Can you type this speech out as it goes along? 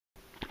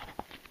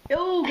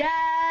Yo,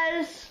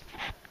 guys.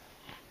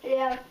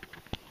 Yeah.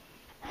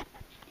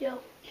 Yo.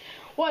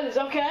 What is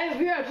up, guys?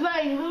 We are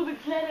playing Little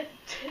Big Planet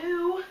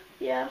 2.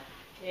 Yeah.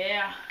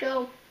 Yeah.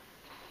 Go.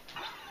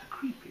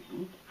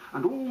 Creeping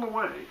and all the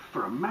way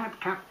for a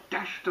madcap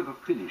dash to the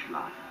finish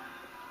line.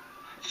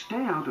 Stay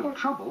out of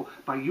trouble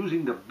by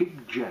using the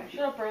big J.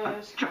 Shut up, A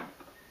brothers. jump.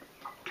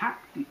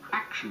 Tap the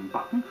action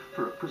button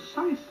for a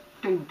precise,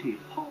 dainty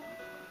hop.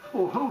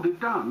 Or hold it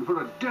down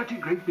for a dirty,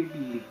 great big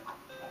leap.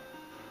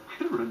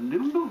 You're a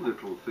nimble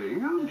little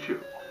thing, aren't you?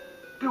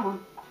 Go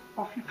on,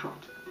 off you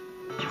trot.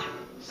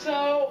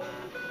 So,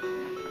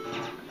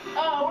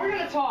 we're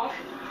gonna talk.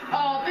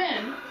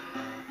 Ben,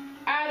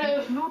 out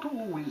It's of not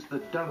always the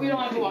dumb We don't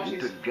have to watch thing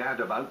to these.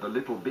 gad about the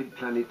Little Big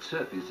Planet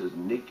surface as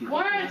naked.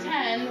 1 out of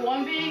 10,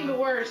 1 being the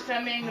worst,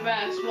 10 being the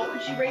best, what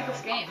would you rate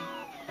this game?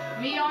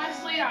 Me,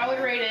 honestly, I would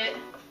rate it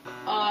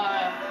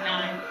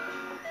 9.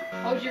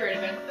 What would you rate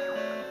it, Ben?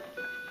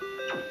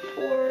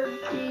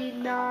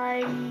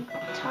 49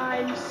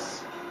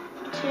 times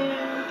 2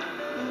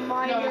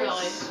 minus... No,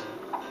 really.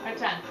 Out of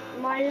 10.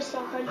 Minus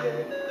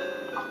 100.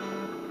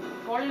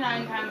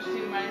 49 times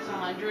 2 minus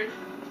 100.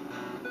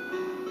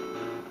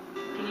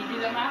 Can you do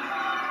that math?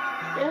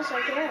 Yes,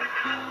 I can.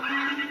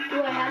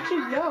 Do I have to?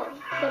 No,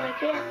 but I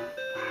can.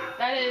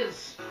 That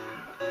is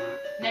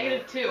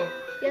 -2.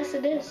 Yes,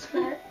 it is,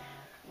 Matt.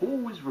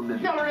 Always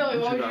remember No, really,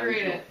 to what would you utilize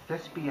rate your it?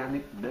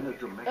 thespianic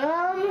melodramatic.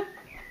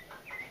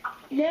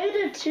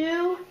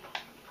 -2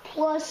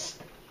 plus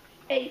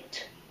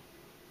 8.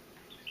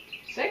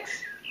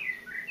 6?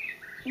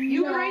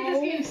 You would rate this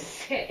No. game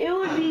 6. It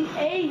would be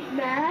 8,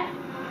 Matt.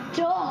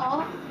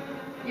 Duh.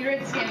 You rate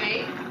this game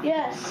 8?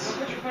 Yes. Don't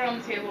put your foot on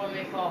the table when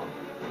they fall.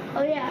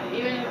 Oh, yeah.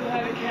 Even if you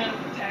have a can of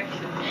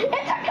protection.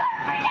 It's a good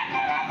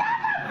protection!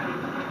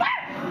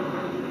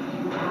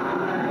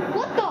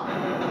 What the?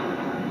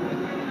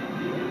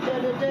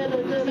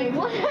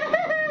 What?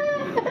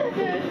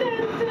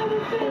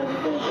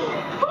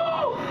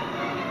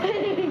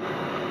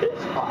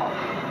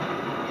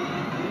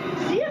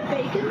 Is he a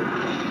bacon?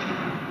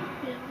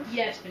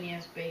 Yes, but he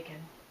has bacon.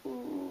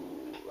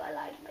 Ooh, I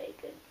like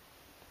bacon.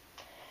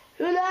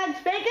 Who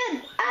likes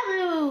bacon?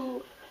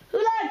 Abu! Who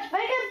likes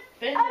bacon?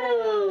 Ben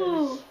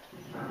Abu! does.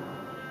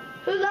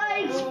 Who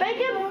likes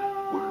bacon?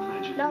 Where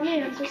imagination Not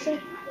me, I'm is just king.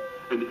 saying.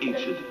 An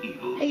ancient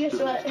evil Hey, guess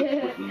still what? has to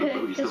threaten the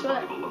very Guess what?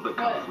 survival of the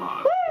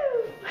cosmos.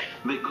 Woo!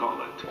 They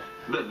call it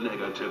the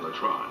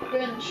Negativatron.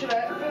 Ben, should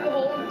I,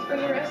 for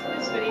the rest of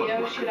this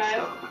video, should I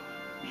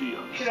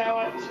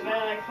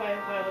like play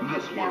the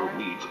This world camera?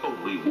 needs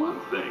only one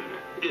thing.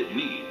 It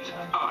needs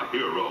a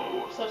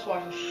hero. So let's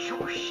watch this.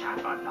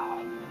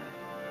 Shoshabalam.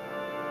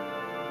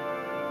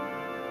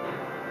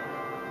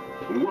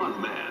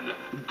 One man,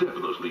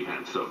 devilishly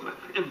handsome,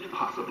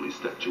 impossibly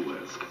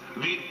statuesque,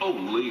 the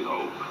only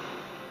hope.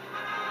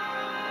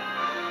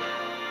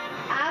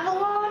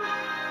 Avalon?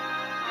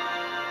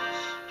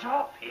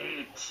 Stop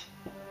it!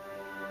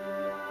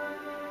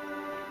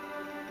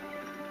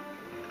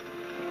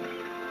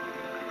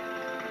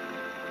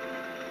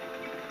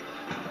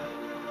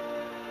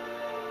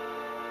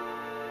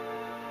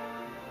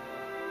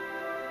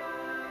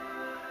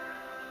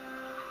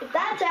 If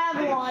that's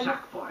Avalon,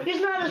 he's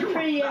not as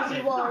pretty as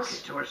he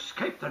was. To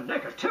escape the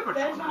negativity.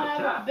 That's not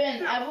Avalon.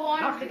 Ben,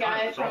 Avalon is the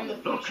guy from the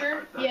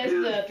future. He has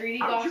the 3D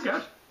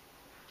glasses.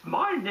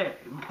 My name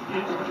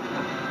is...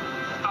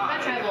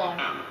 That's Avalon.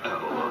 I am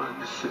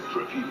Avalon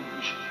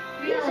Centrifuge.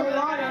 He has a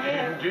lot of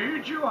hair.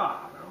 Indeed you are,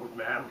 old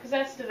man. Because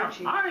that's Da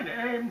Vinci. My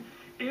name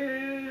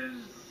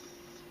is...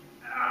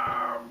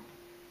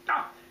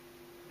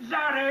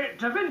 Larry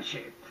Da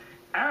Vinci.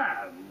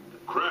 And...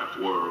 Craft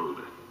World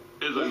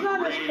is He's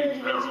not as pretty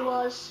as he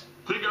was.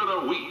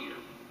 Together we,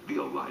 the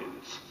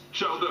Alliance,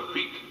 shall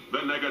defeat the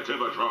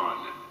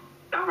Negativatron.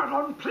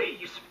 Avalon,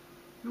 please.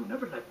 You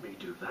never let me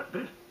do that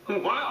bit.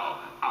 Well,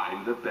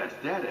 I'm the best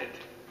at it.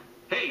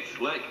 Hey,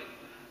 Slick.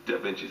 Da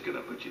Vinci's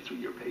gonna put you through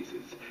your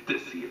paces to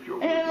see if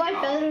you're And my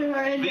feathers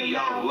are in the your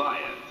mouth.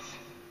 Alliance.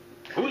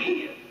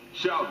 We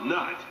shall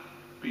not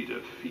be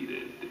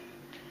defeated.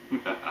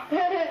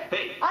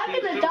 Hey,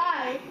 I'm gonna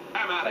die.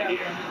 I'm out of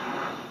here.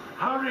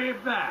 Hurry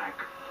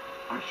back.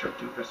 I should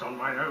do this on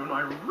my own,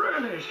 I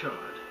really should.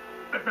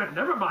 But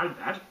never mind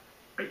that.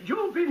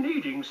 You'll be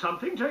needing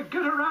something to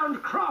get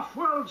around Craft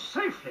World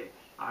safely.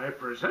 I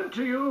present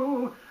to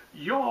you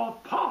your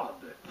pod.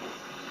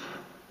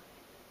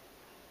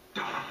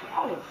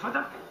 Oh, for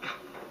the...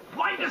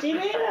 Why Is he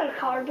made out of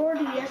cardboard?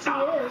 Yes, he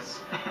is.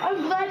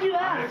 I'm glad you I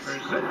asked.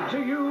 present to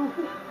you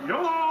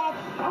your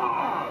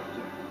pod.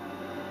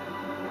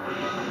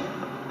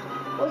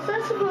 What's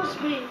that supposed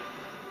to be?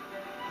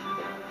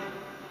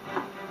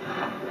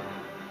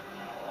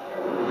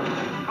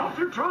 Off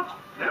you trot.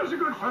 There's a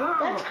good fellow.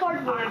 That's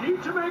cardboard. I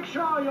need to make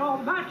sure your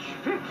match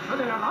fit for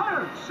the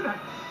Alliance.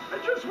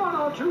 Just 1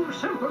 or 2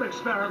 simple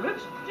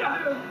experiments.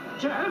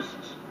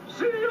 Tests.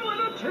 See you in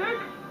a tick.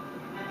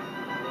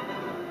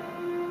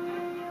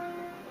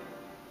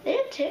 They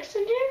have ticks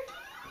in here?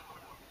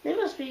 They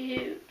must be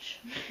huge.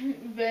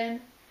 Ben,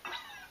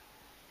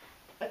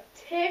 a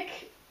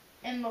tick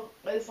in the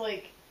is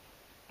like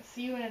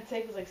See you in a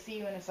take was like see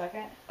you in a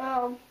second.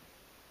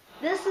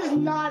 This is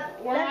not.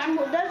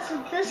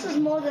 This is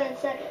more than a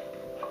second.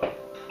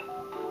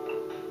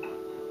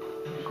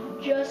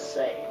 Just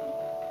saying.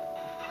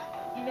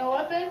 You know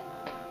what, Ben?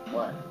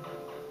 What?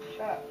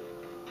 Shut up.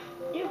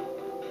 You.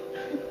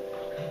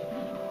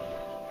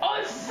 Oh,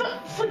 it's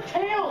like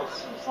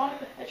Tails! It's Sonic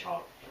the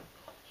Hedgehog.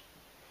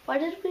 Why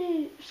did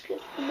we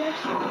skip the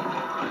next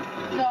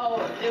one?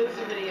 No, it was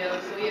a video,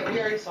 so we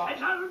already saw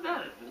it. I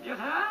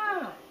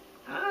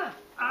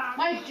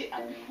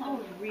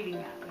was reading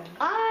that, Ben.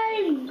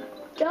 I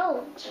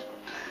don't.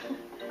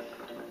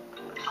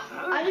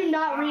 I do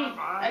not read.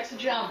 Extra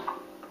jump.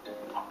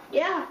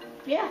 Yeah.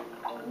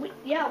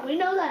 We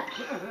know that.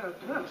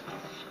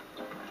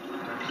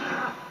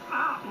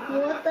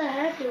 What the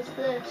heck is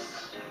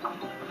this?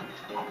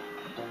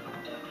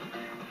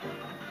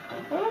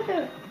 What am I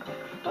doing?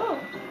 Oh.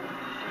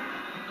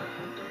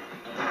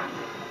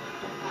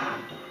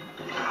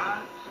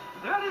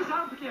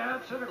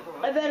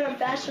 I bet I'm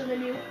faster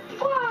than you.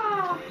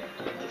 Wow!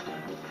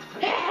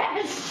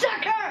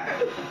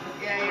 Sucker!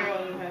 Yeah, you're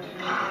all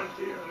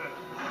faster.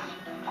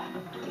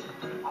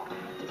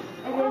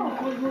 I'm gonna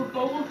record more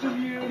bubbles of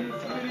you in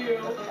this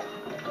video.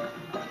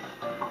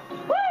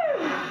 Woo!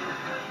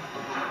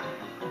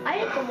 I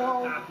hit the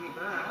wall.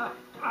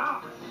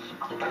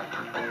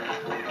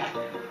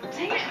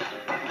 Dang it!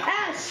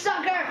 Ah,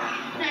 sucker!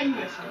 Now you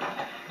missed me.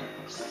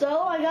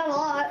 So I got a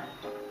lot.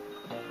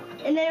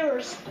 And they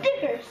were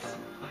stickers.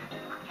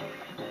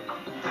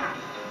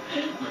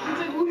 It's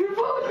like, we're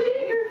both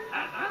here.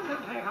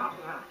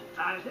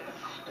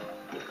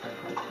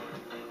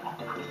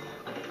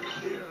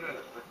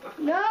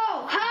 No!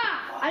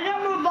 Ha! I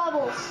got more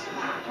bubbles. I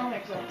don't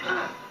think so.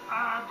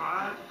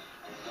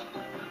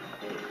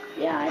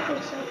 Yeah, I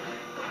think so.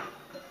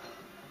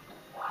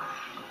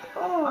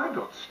 Oh. I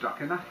got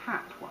stuck in a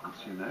hat once,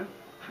 you know.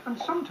 And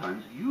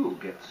sometimes you'll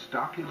get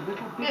stuck in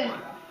little bits.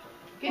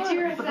 Get to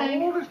your But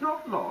thing. all is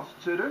not lost,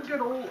 so don't get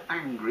all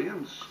angry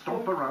and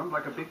stomp around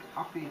like a big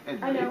huffy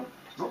Henry. I know.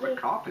 It's not the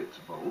carpet's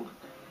fault,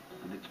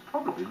 and it's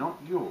probably not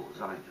yours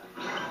either.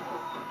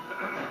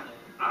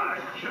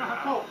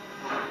 Oh.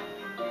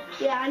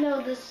 Yeah, I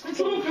know this. It's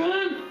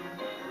open!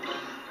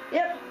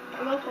 Yep,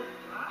 I'm open.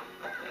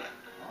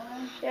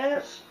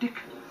 Yep.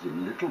 Stickers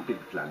in Little Big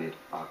Planet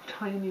are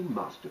tiny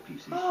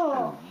masterpieces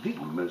Oh. and the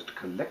most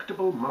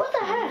collectible What the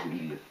must-haves heck?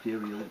 in the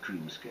ethereal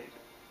dreamscape.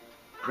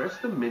 Press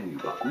the menu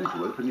button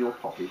to open your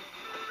pocket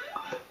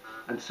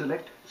and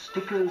select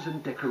Stickers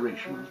and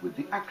Decorations with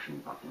the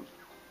Action button.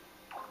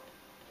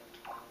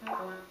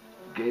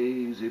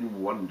 Gaze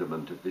in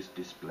wonderment at this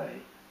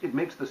display. It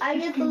makes the I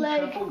get the Sistine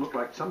leg. Chapel look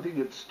like something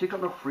you'd stick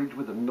on a fridge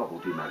with a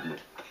novelty magnet.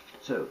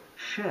 So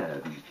share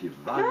these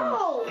divine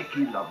No.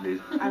 sticky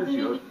lovelies as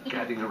you're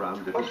gadding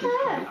around Little What's Big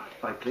that? Planet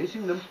by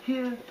placing them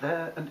here,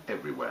 there and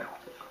everywhere.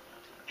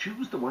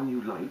 Choose the one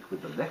you like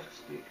with the left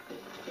stick.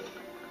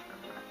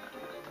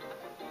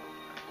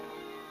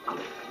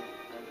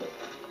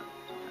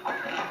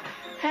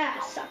 Ha,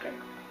 sucker.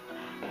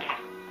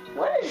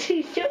 What is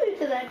he doing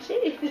to that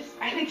cheese?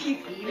 I think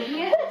he's eating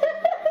it.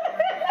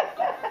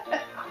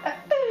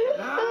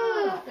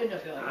 Good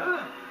enough, feel like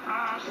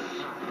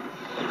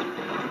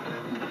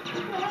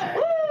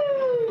Woo!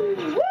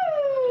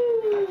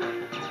 Woo!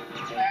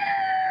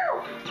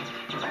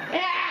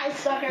 Yeah,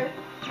 sucker.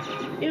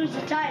 He was a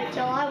tie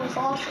until I was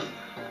awesome.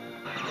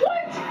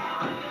 What?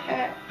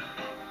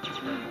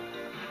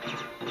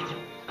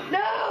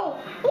 No!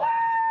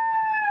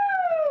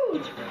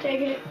 Woo!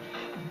 Take it.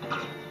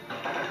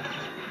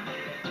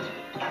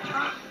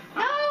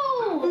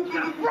 No!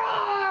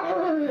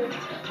 Roar!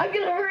 I'm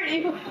gonna hurt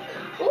you. Woo!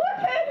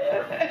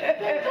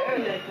 Don't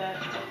be like that.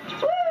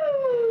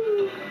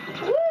 Woo!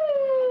 Woo!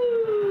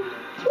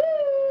 Woo!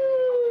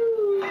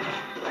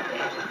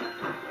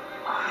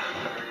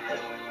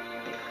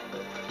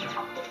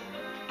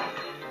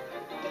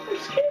 I'm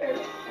scared.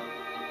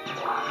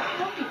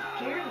 Don't be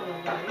scared,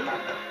 little buddy.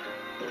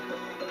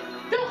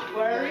 Don't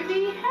worry, be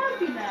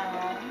happy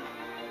now.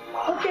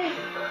 Okay.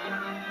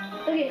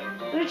 Okay,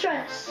 let me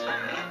try this.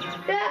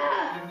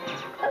 Yeah!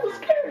 That was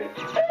scary.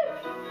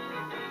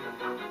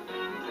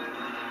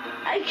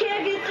 I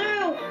can't get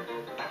through.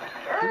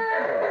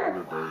 One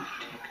of those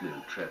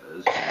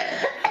techno-Trevors.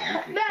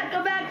 Matt,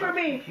 come back for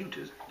me.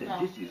 Computers, then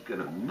this is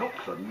going to knock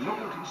the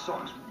novelty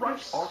socks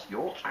right off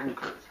your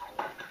ankles.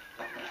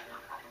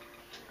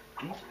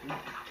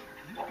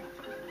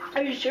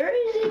 Are you sure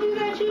he's eating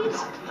that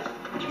cheese?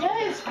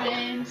 Yes,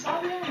 Ben.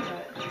 Stop doing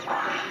that.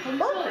 I'm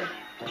What? silly.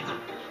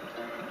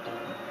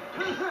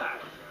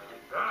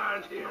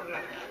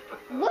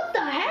 What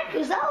the heck?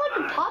 Is that like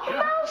a Papa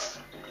Mouse?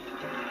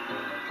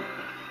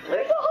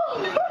 There's a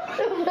whole bunch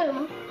of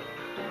them.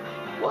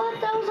 What?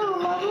 That was a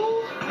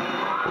level?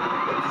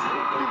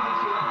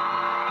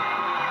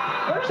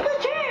 Where's the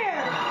chair?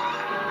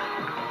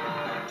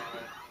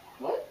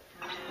 What?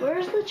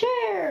 Where's the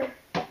chair?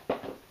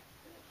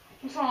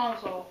 What's wrong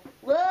with all?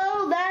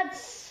 Well,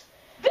 that's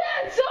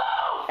That's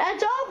all!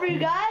 all for you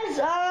guys.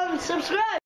 Subscribe.